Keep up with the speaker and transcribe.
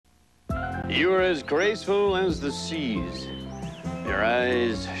You are as graceful as the seas. Your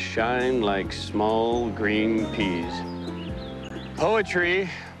eyes shine like small green peas. Poetry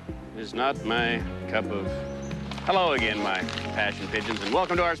is not my cup of... Hello again, my passion pigeons, and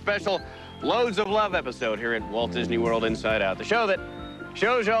welcome to our special Loads of Love episode here at Walt Disney World Inside Out, the show that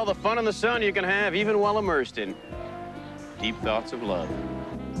shows you all the fun and the sun you can have even while immersed in deep thoughts of love.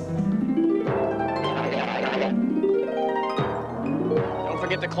 Don't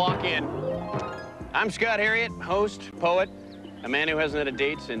forget to clock in. I'm Scott Herriot, host, poet, a man who hasn't had a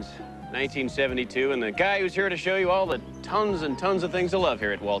date since 1972, and the guy who's here to show you all the tons and tons of things to love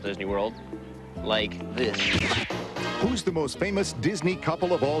here at Walt Disney World, like this. Who's the most famous Disney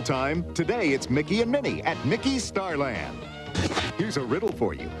couple of all time? Today, it's Mickey and Minnie at Mickey's Starland. Here's a riddle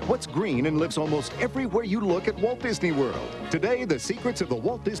for you. What's green and lives almost everywhere you look at Walt Disney World? Today, the secrets of the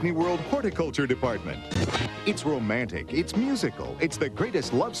Walt Disney World Horticulture Department. It's romantic, it's musical, it's the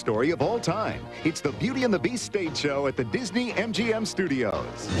greatest love story of all time. It's the Beauty and the Beast stage show at the Disney MGM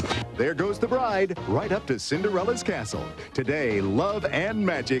Studios. There goes the bride, right up to Cinderella's castle. Today, love and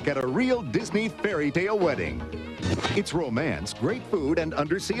magic at a real Disney fairy tale wedding. It's romance, great food, and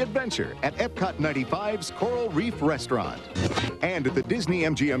undersea adventure at Epcot 95's Coral Reef Restaurant. And at the Disney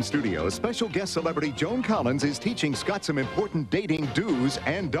MGM Studios, special guest celebrity Joane Collins is teaching Scott some important dating do's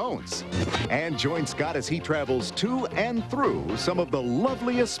and don'ts. And join Scott as he travels to and through some of the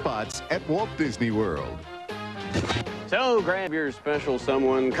loveliest spots at Walt Disney World. So grab your special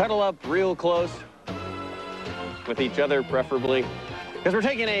someone, cuddle up real close, with each other preferably, because we're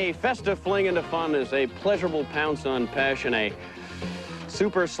taking a festive fling into fun as a pleasurable pounce on passion, a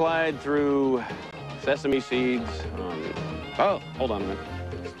super slide through sesame seeds. Oh, hold on a minute.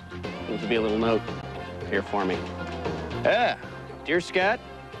 Seems to be a little note here for me. Dear Scott,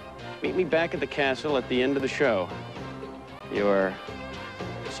 meet me back at the castle at the end of the show. Your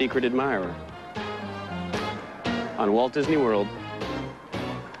secret admirer. On Walt Disney World,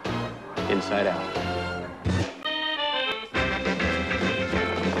 Inside Out.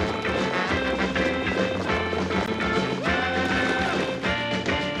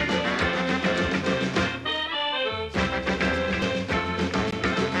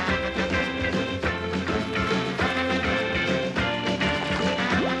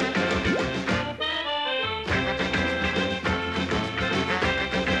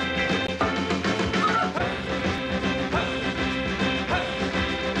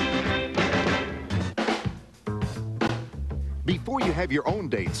 Before you have your own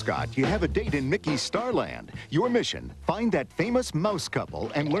date, Scott, you have a date in Mickey's Starland. Your mission, find that famous mouse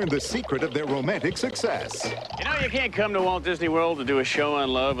couple and learn the secret of their romantic success. You know, you can't come to Walt Disney World to do a show on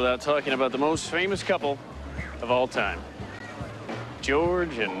love without talking about the most famous couple of all time.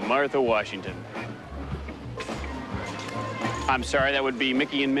 George and Martha Washington. I'm sorry, that would be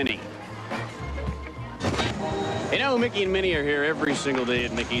Mickey and Minnie. You know, Mickey and Minnie are here every single day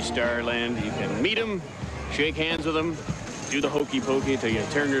at Mickey's Starland. You can meet them, shake hands with them, do the hokey pokey till you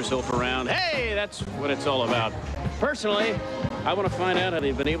turn yourself around. Hey, that's what it's all about. Personally, I want to find out how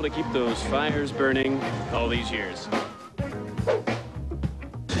they've been able to keep those fires burning all these years.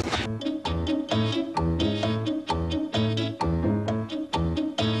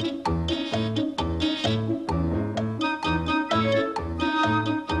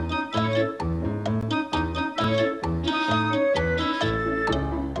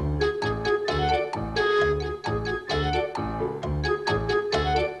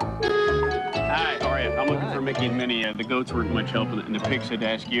 Mickey and Minnie, the goats weren't much help, and the pig said to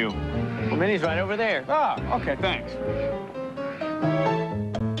ask you. Well, Minnie's right over there. Oh, okay, thanks.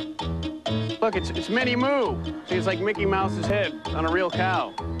 Look, it's Minnie Moo. See, it's like Mickey Mouse's head on a real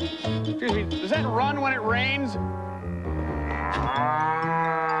cow. Excuse me, does that run when it rains?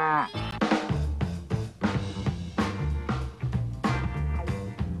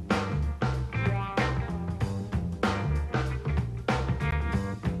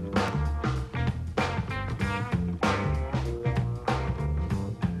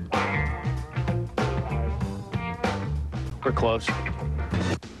 We're close.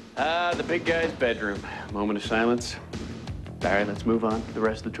 The big guy's bedroom. Moment of silence. All right, let's move on to the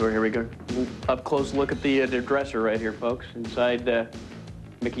rest of the tour. Here we go. Up close look at the dresser right here, folks. Inside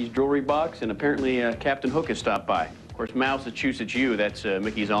Mickey's jewelry box, and apparently Captain Hook has stopped by. Of course, Massachusetts U, that's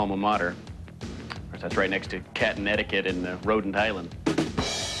Mickey's alma mater. Of course, that's right next to Cat and Etiquette in Rodent Island.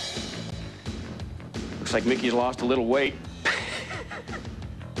 Looks like Mickey's lost a little weight.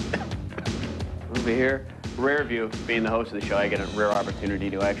 Over here. Rare view, being the host of the show, I get a rare opportunity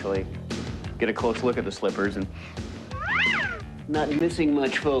to actually get a close look at the slippers, and not missing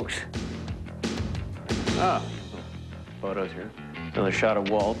much, folks. Ah, photos here. Another shot of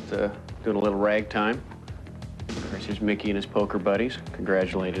Walt doing a little ragtime. Of course, here's Mickey and his poker buddies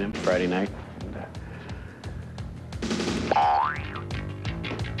congratulating him Friday night.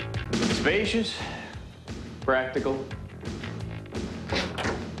 Spacious, practical,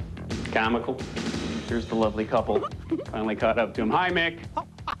 comical. Here's the lovely couple. Finally caught up to him. Hi, Mick. Oh,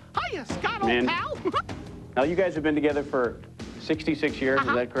 hiya, Scott, Man. old pal. Now, you guys have been together for 66 years, is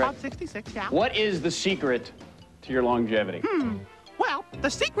that correct? About 66, yeah. What is the secret to your longevity? Well, the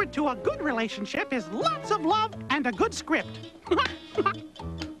secret to a good relationship is lots of love and a good script.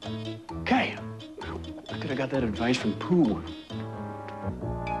 Okay. I could have got that advice from Pooh.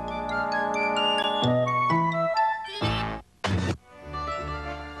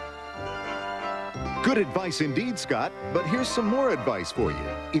 Good advice indeed, Scott, but here's some more advice for you.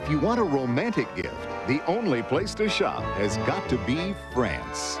 If you want a romantic gift, the only place to shop has got to be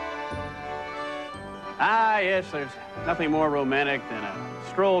France. Ah, yes, there's nothing more romantic than a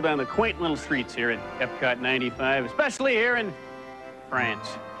stroll down the quaint little streets here at Epcot 95, especially here in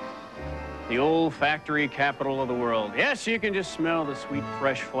France, the olfactory capital of the world. Yes, you can just smell the sweet,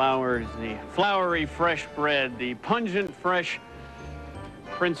 fresh flowers, the flowery, fresh bread, the pungent, fresh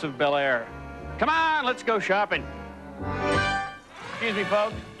Prince of Bel-Air. Come on, let's go shopping. Excuse me,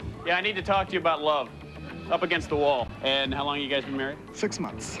 folks. Yeah, I need to talk to you about love. Up against the wall. And how long you guys been married? 6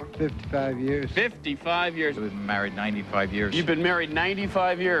 months. 55 years. 55 years. We've been married 95 years. You've been married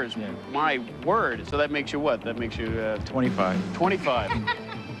 95 years. Yeah. My word. So that makes you what? That makes you 25. 25.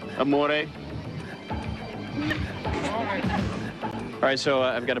 Amore. All right, so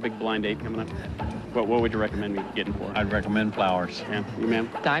I've got a big blind date coming up. What would you recommend me getting for? I'd recommend flowers. Yeah, you, ma'am?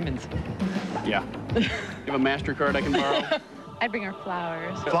 Diamonds. Yeah. You have a MasterCard I can borrow? I'd bring her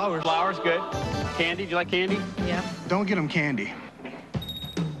flowers. Flowers. Flowers, good. Candy, do you like candy? Yeah. Don't get them candy.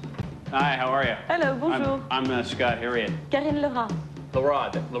 Hi, how are you? Hello, bonjour. I'm Scott Herriot. Karine Le Rat. The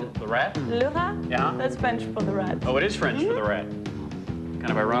Rod. The rat? Le Rat? Yeah. That's French for the rat. Oh, it is French for the rat.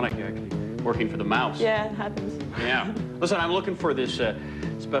 Kind of ironic, actually. Working for the mouse. Yeah, it happens. Yeah. Listen, I'm looking for this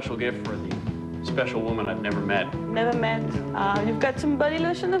special gift for the special woman I've never met. Never met. You've got some body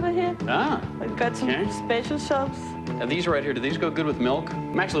lotion over here. Ah. We've got some Okay. special soaps. Now, these right here, do these go good with milk?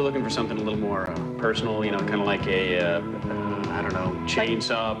 I'm actually looking for something a little more personal, you know, kind of like a, I don't know,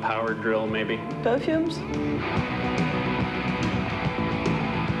 chainsaw, power drill, maybe. Perfumes.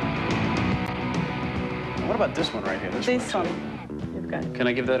 What about this one right here? This one. You've got it. Can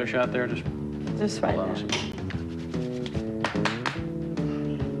I give that a shot there? Just right hold on a there. second.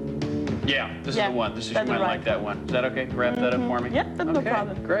 Yeah, this is Yeah, the one. This is, you that's the might right like that one. Is that okay? Wrap that up for me? Yep, that's no Okay,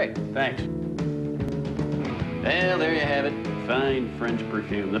 problem. Great, thanks. Well, there you have it. Fine French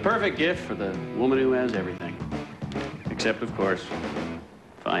perfume. The perfect gift for the woman who has everything. Except, of course,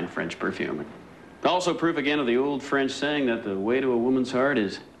 fine French perfume. Also proof again of the old French saying that the way to a woman's heart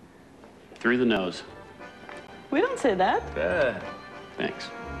is through the nose. We don't say that. Thanks.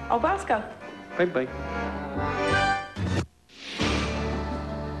 Au revoir, Scott. Bye-bye.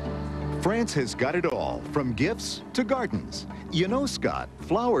 France has got it all, from gifts to gardens. You know, Scott,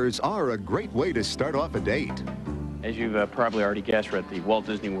 flowers are a great way to start off a date. As you've probably already guessed, we're at the Walt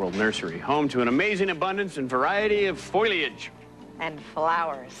Disney World Nursery, home to an amazing abundance and variety of foliage. And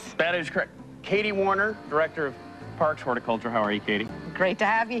flowers. That is correct. Katy Warner, Director of Parks Horticulture. How are you, Katy? Great to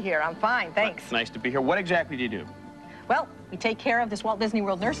have you here. I'm fine, thanks. Nice to be here. What exactly do you do? Well, we take care of this Walt Disney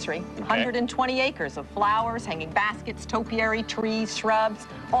World nursery. 120 acres of flowers, hanging baskets, topiary, trees, shrubs,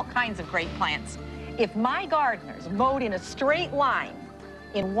 all kinds of great plants. If my gardeners mowed in a straight line,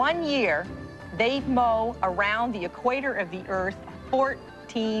 in 1 year, they'd mow around the equator of the Earth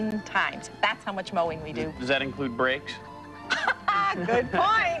 14 times. That's how much mowing we do. Does that include breaks? Good point.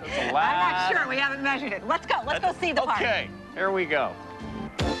 a I'm lot. not sure. We haven't measured it. Let's go. Let's go see the park. Okay, here we go.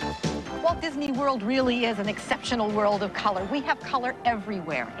 Walt Disney World really is an exceptional world of color. We have color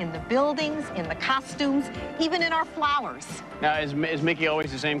everywhere, in the buildings, in the costumes, even in our flowers. Now, is Mickey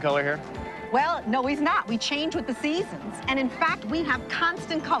always the same color here? Well, no, he's not. We change with the seasons. And in fact, we have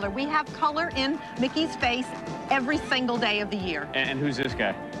constant color. We have color in Mickey's face every single day of the year. And who's this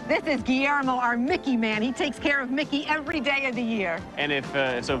guy? This is Guillermo, our Mickey man. He takes care of Mickey every day of the year. And if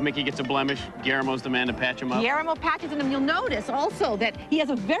Mickey gets a blemish, Guillermo's the man to patch him up? Guillermo patches him. You'll notice also that he has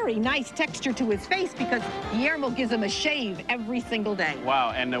a very nice texture to his face because Guillermo gives him a shave every single day.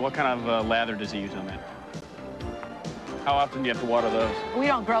 Wow, and what kind of lather does he use on that? How often do you have to water those? We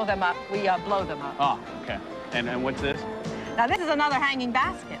don't grow them up. We blow them up. Oh, okay. And what's this? Now, this is another hanging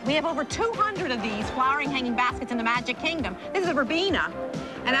basket. We have over 200 of these flowering hanging baskets in the Magic Kingdom. This is a verbena,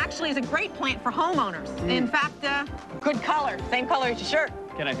 and actually is a great plant for homeowners. In fact, good color, same color as your shirt.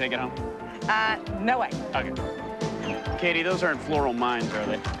 Can I take it home? No way. Okay. Katie, those aren't floral mines, are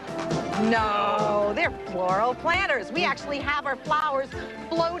they? No, they're floral planters. We actually have our flowers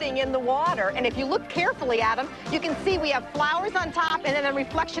floating in the water. And if you look carefully at them, you can see we have flowers on top, and then a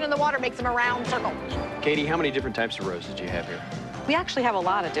reflection in the water makes them a round circle. Katie, how many different types of roses do you have here? We actually have a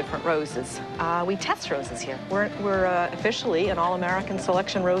lot of different roses. We test roses here. We're officially an all-American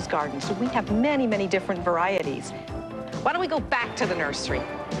selection rose garden, so we have many, many different varieties. Why don't we go back to the nursery,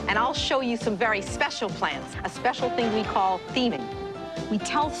 and I'll show you some very special plants, a special thing we call theming. We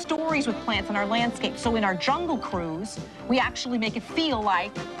tell stories with plants in our landscape, so in our jungle cruise, we actually make it feel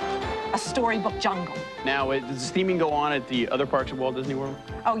like a storybook jungle. Now, does theming go on at the other parks of Walt Disney World?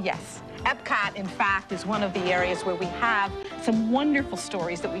 Oh, yes. Epcot, in fact, is one of the areas where we have some wonderful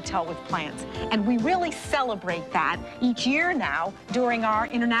stories that we tell with plants. And we really celebrate that each year now during our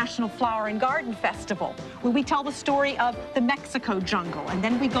International Flower and Garden Festival, where we tell the story of the Mexico jungle. And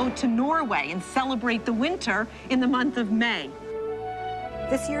then we go to Norway and celebrate the winter in the month of May.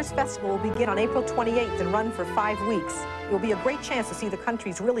 This year's festival will begin on April 28th and run for 5 weeks. It will be a great chance to see the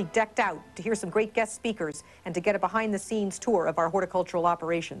countries really decked out, to hear some great guest speakers, and to get a behind-the-scenes tour of our horticultural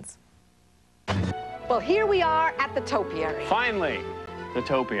operations. Well, here we are at the topiary. Finally, the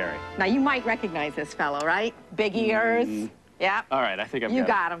topiary. Now, you might recognize this fellow, right? Big ears. Yeah. All right, I think I've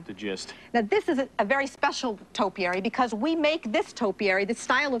got him. The gist. Now, this is a very special topiary because we make this topiary, this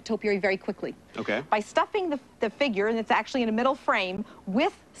style of topiary, very quickly. Okay. By stuffing the figure, and it's actually in a middle frame,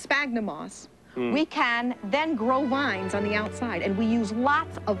 with sphagnum moss, we can then grow vines on the outside, and we use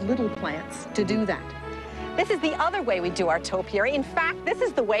lots of little plants to do that. This is the other way we do our topiary. In fact, this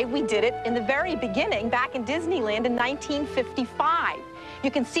is the way we did it in the very beginning back in Disneyland in 1955.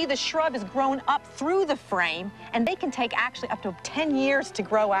 You can see the shrub has grown up through the frame, and they can take actually up to 10 years to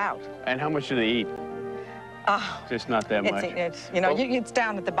grow out. And how much do they eat? Just not that much. It's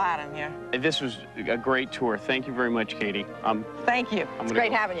down at the bottom here. This was a great tour. Thank you very much, Katie. Thank you. It's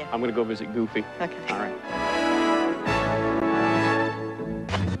great having you. I'm going to go visit Goofy. Okay. All right.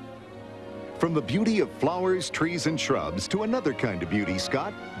 From the beauty of flowers, trees, and shrubs to another kind of beauty,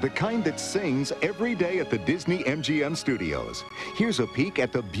 Scott, the kind that sings every day at the Disney MGM Studios. Here's a peek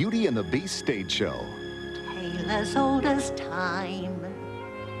at the Beauty and the Beast stage show. Tale as old as time,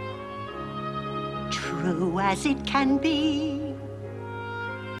 true as it can be,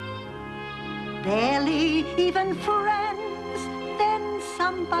 barely even friends, then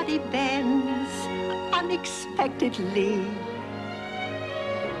somebody bends unexpectedly.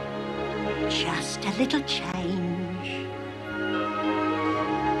 Just a little change,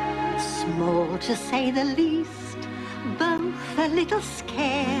 small to say the least, both a little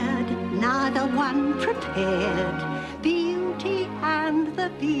scared, neither one prepared, Beauty and the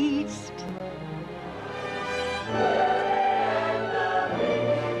Beast.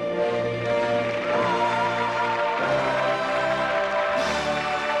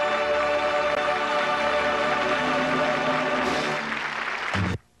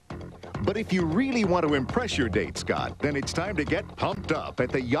 But if you really want to impress your date, Scott, then it's time to get pumped up at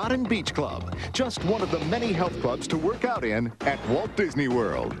the Yacht and Beach Club, just one of the many health clubs to work out in at Walt Disney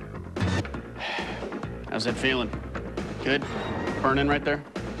World. How's that feeling? Good? Burning right there?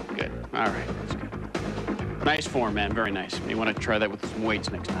 Good. All right. That's good. Nice form, man. Very nice. You want to try that with some weights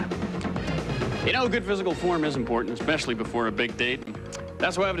next time. You know, good physical form is important, especially before a big date.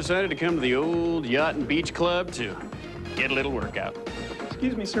 That's why I've decided to come to the old Yacht and Beach Club to get a little workout.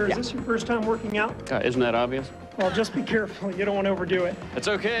 Excuse me, sir, is this your first time working out? Isn't that obvious? Well, just be careful. You don't want to overdo it. It's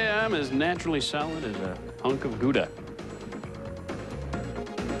okay. I'm as naturally solid as a hunk of Gouda.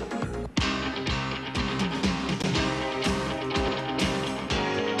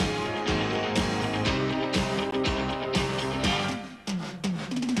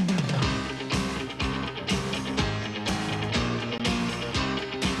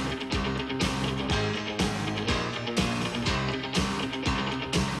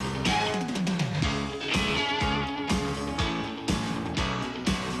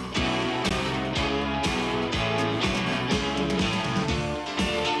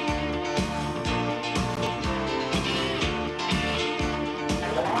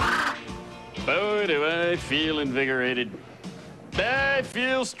 Boy, do I feel invigorated. I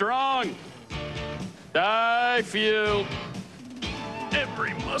feel strong. I feel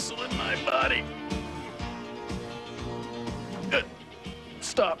every muscle in my body.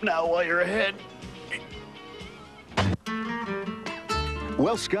 Stop now while you're ahead.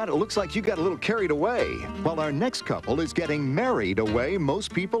 Well, Scott, it looks like you got a little carried away. While our next couple is getting married a way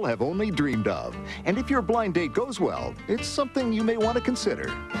most people have only dreamed of. And if your blind date goes well, it's something you may want to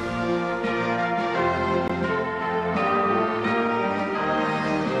consider.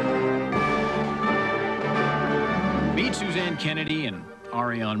 Kennedy and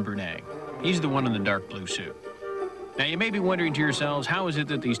Ariane Brunet. He's the one in the dark blue suit. Now, you may be wondering to yourselves, how is it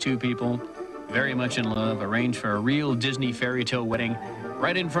that these two people, very much in love, arranged for a real Disney fairy tale wedding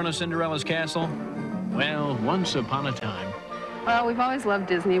right in front of Cinderella's castle? Well, once upon a time. Well, we've always loved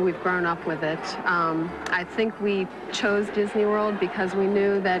Disney. We've grown up with it. I think we chose Disney World because we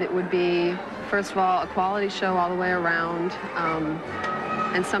knew that it would be, first of all, a quality show all the way around,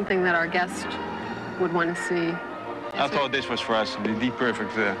 and something that our guests would want to see. I thought this was for us the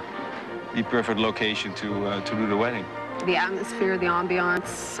perfect location to do the wedding. The atmosphere, the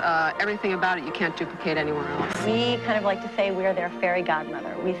ambiance, everything about it you can't duplicate anywhere else. We kind of like to say we're their fairy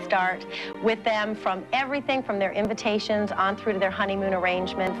godmother. We start with them from everything from their invitations on through to their honeymoon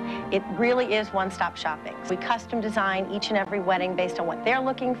arrangements. It really is one-stop shopping. We custom design each and every wedding based on what they're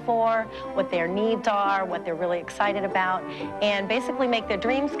looking for, what their needs are, what they're really excited about, and basically make their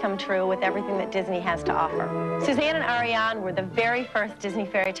dreams come true with everything that Disney has to offer. Suzanne and Ariane were the very first Disney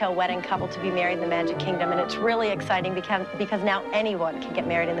fairy tale wedding couple to be married in the Magic Kingdom, and it's really exciting because now anyone can get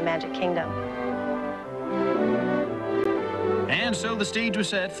married in the Magic Kingdom. And so the stage was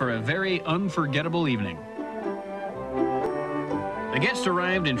set for a very unforgettable evening. The guests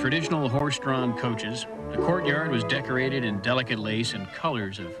arrived in traditional horse-drawn coaches. The courtyard was decorated in delicate lace and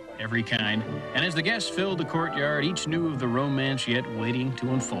colors of every kind. And as the guests filled the courtyard, each knew of the romance yet waiting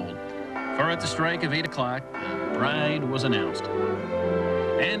to unfold. For at the strike of 8 o'clock, the bride was announced.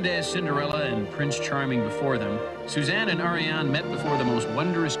 And as Cinderella and Prince Charming before them, Suzanne and Ariane met before the most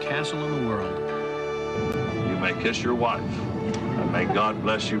wondrous castle in the world. You may kiss your wife, and may God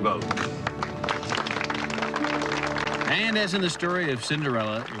bless you both. And as in the story of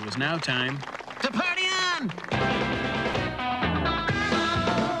Cinderella, it was now time to party on!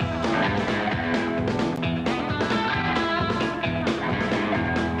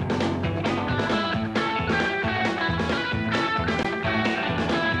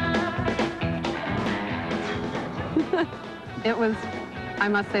 It was, I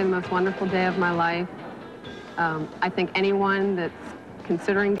must say, the most wonderful day of my life. I think anyone that's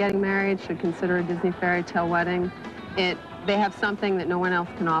considering getting married should consider a Disney fairy tale wedding. They have something that no one else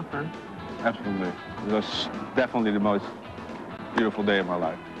can offer. Absolutely. It was definitely the most beautiful day of my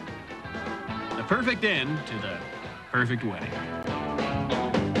life. The perfect end to the perfect wedding.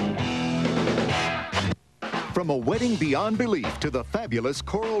 From a wedding beyond belief to the fabulous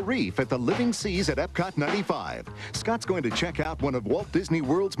Coral Reef at the Living Seas at Epcot 95, Scott's going to check out one of Walt Disney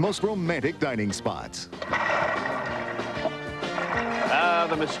World's most romantic dining spots. Ah,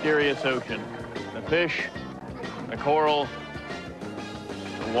 the mysterious ocean. The fish, the coral,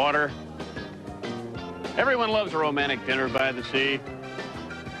 the water. Everyone loves a romantic dinner by the sea.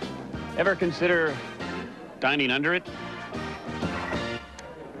 Ever consider dining under it?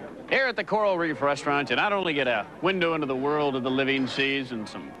 Here at the Coral Reef Restaurant, you not only get a window into the world of the living seas and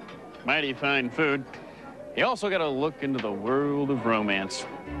some mighty fine food, you also get a look into the world of romance.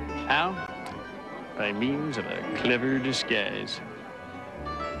 How? By means of a clever disguise.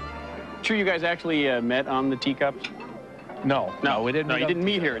 Sure you guys actually met on the teacups? No, we didn't. No, you didn't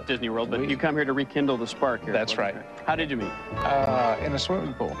meet here at Disney World, but you come here to rekindle the spark here. That's right. How did you meet? In a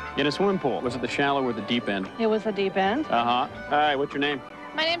swimming pool. In a swimming pool. Was it the shallow or the deep end? It was the deep end. Uh-huh. All right, what's your name?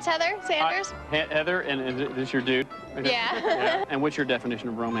 My name's Heather Sanders. Heather, and is this your dude? Yeah. And what's your definition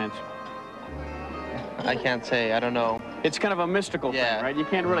of romance? I can't say. I don't know. It's kind of a mystical thing, right? You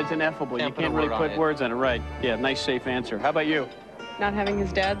can't really, it's ineffable. You can't really put words on it, right? Yeah, nice, safe answer. How about you? Not having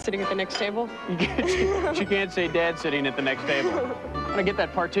his dad sitting at the next table. She can't say dad sitting at the next table. I'm gonna get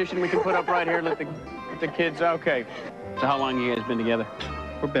that partition we can put up right here, let the kids, okay. So how long have you guys been together?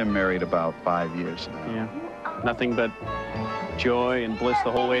 We've been married about 5 years now. Yeah. Nothing but joy and bliss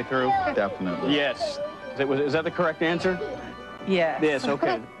the whole way through? Definitely. Yes. Is that the correct answer? Yes. Yes,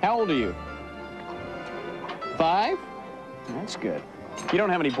 okay. How old are you? 5? That's good. You don't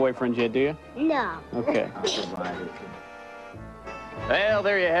have any boyfriends yet, do you? No. Okay. Well,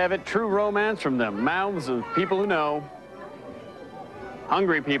 there you have it. True romance from the mouths of people who know.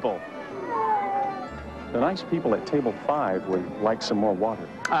 Hungry people. The nice people at table 5 would like some more water.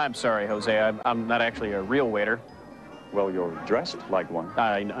 I'm sorry, Jose. I'm not actually a real waiter. Well, you're dressed like one.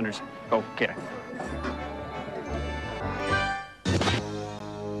 I understand. Okay.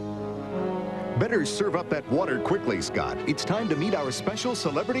 Better serve up that water quickly, Scott. It's time to meet our special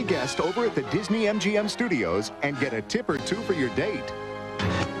celebrity guest over at the Disney MGM Studios and get a tip or two for your date.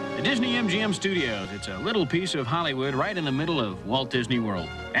 The Disney MGM Studios, it's a little piece of Hollywood right in the middle of Walt Disney World.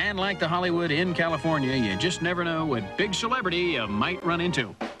 And like the Hollywood in California, you just never know what big celebrity you might run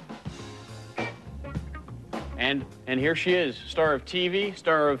into. And here she is, star of TV,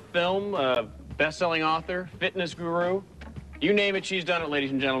 star of film, best-selling author, fitness guru, You name it, she's done it,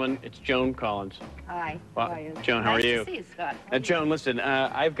 ladies and gentlemen. It's Joane Collins. Hi. Well, How are you? Joan, how nice are you? To see you, Scott. Joan, listen,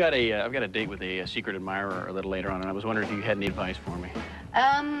 I've got a date with a secret admirer a little later on, and I was wondering if you had any advice for me.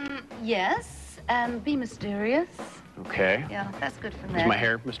 Yes, and be mysterious. Okay. Yeah, that's good for men. Is my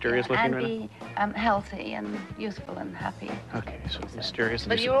hair mysterious looking right now? And be healthy and useful and happy. Okay, so mysterious.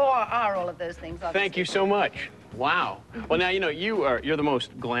 But you are all of those things, obviously. Thank you so much. Wow. Well, now, you know, you're the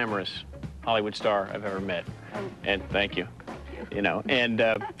most glamorous Hollywood star I've ever met. And thank you. You know, and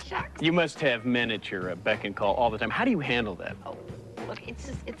you must have men at your beck and call all the time. How do you handle that? Oh, look,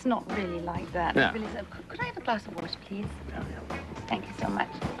 it's not really like that. Yeah. Really, could I have a glass of water, please? Thank you so much.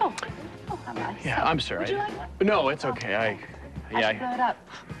 Oh, how nice. Yeah, I'm sorry. Would you like one? No, it's okay. I should blow it up.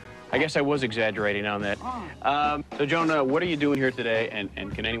 I guess I was exaggerating on that. So, Joan, what are you doing here today,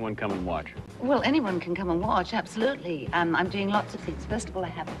 and can anyone come and watch? Well, anyone can come and watch, absolutely. I'm doing lots of things. First of all, I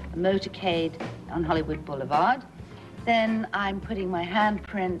have a motorcade on Hollywood Boulevard. Then I'm putting my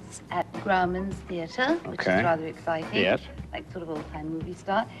handprints at Grauman's Theatre, which is rather exciting. Yes. Like sort of old-time movie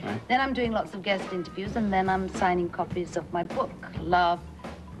star. Right. Then I'm doing lots of guest interviews, and then I'm signing copies of my book, Love,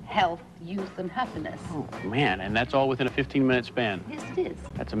 Health, Youth, and Happiness. Oh, man, and that's all within a 15-minute span. Yes, it is.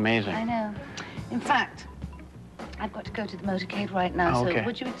 That's amazing. I know. In fact, I've got to go to the motorcade right now, so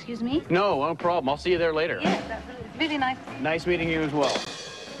would you excuse me? No problem. I'll see you there later. Yes, absolutely. It's really nice. Nice meeting you as well.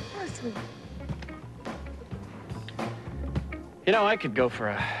 Oh, sweet. You know, I could go for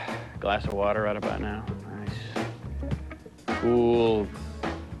a glass of water right about now. Nice. Cool.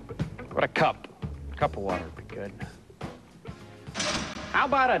 What a cup. A cup of water would be good. How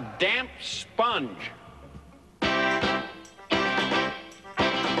about a damp sponge? Who's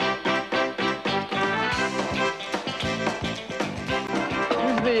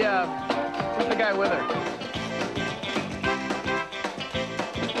the guy with her?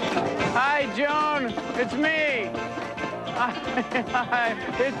 Hi, Joan. It's me. Hi,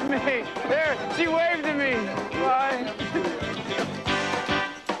 it's me. There, she waved at me. Bye.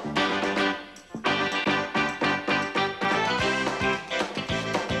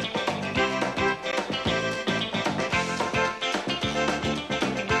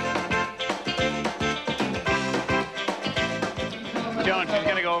 Joan, she's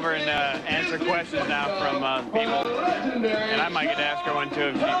going to go over and answer questions now from people. And I might get to ask her one,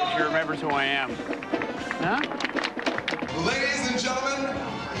 too, if she remembers who I am. Huh? Ladies and gentlemen,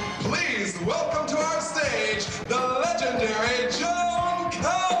 please welcome to our stage the legendary Joane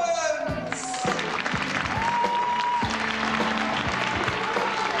Collins.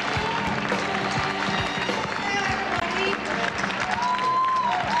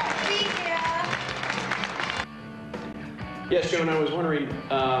 Yes, Joan, I was wondering,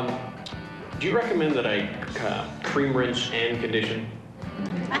 do you recommend that I cream rinse and condition?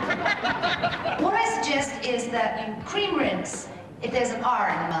 What I suggest is that you cream rinse if there's an R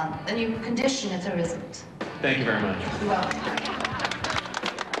in the month, and you condition if there isn't. Thank you very much. You're welcome.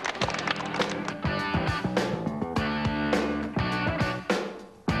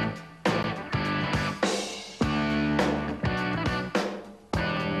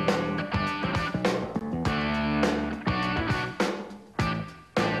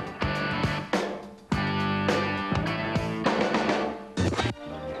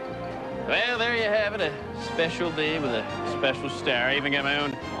 Well, there you have it, a special day with a special star. I even got my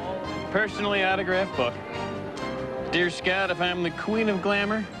own personally autographed book. Dear Scott, if I'm the queen of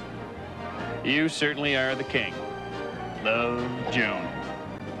glamour, you certainly are the king. Love, Joan.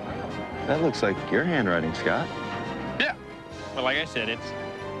 That looks like your handwriting, Scott. Yeah. Well, like I said, it's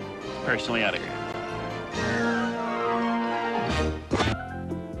personally autographed.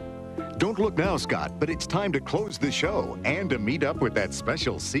 Don't look now, Scott, but it's time to close the show and to meet up with that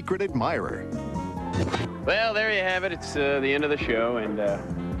special secret admirer. Well, there you have it. It's the end of the show, and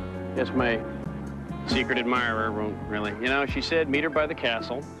guess my secret admirer won't really. You know, she said meet her by the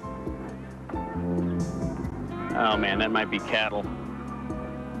castle. Oh, man, that might be cattle.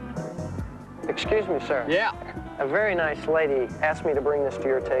 Excuse me, sir. Yeah. A very nice lady asked me to bring this to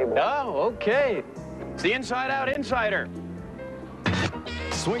your table. Oh, okay. It's the Inside Out Insider.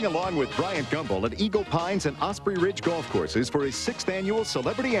 Swing along with Bryant Gumbel at Eagle Pines and Osprey Ridge golf courses for his 6th annual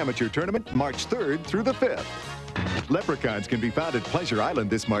Celebrity Amateur Tournament, March 3rd through the 5th. Leprechauns can be found at Pleasure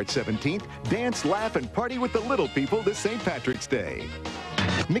Island this March 17th. Dance, laugh, and party with the little people this St. Patrick's Day.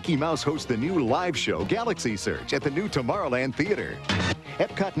 Mickey Mouse hosts the new live show Galaxy Search at the new Tomorrowland Theater.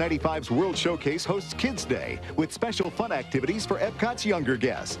 Epcot 95's World Showcase hosts Kids Day with special fun activities for Epcot's younger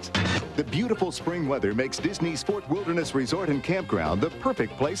guests. The beautiful spring weather makes Disney's Fort Wilderness Resort and Campground the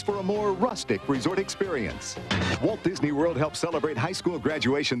perfect place for a more rustic resort experience. Walt Disney World helps celebrate high school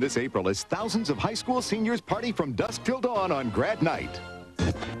graduation this April as thousands of high school seniors party from dusk till dawn on Grad Night.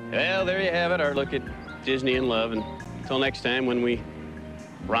 Well, there you have it, our look at Disney in love. And until next time when we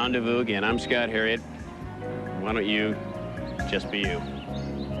rendezvous again, I'm Scott Herriot. Why don't you just be you?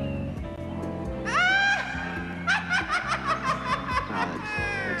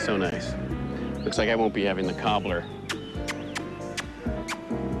 It's so nice. Looks like I won't be having the cobbler.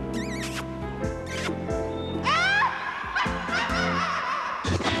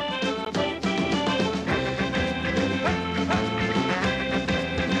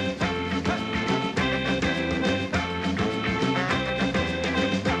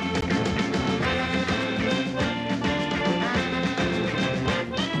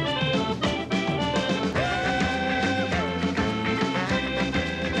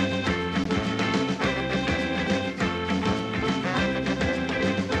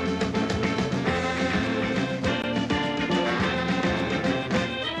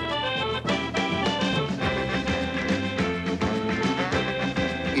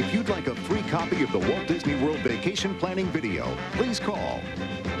 If you'd like a free copy of the Walt Disney World Vacation Planning video, please call.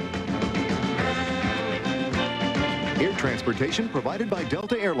 Air transportation provided by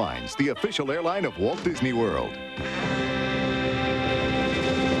Delta Airlines, the official airline of Walt Disney World.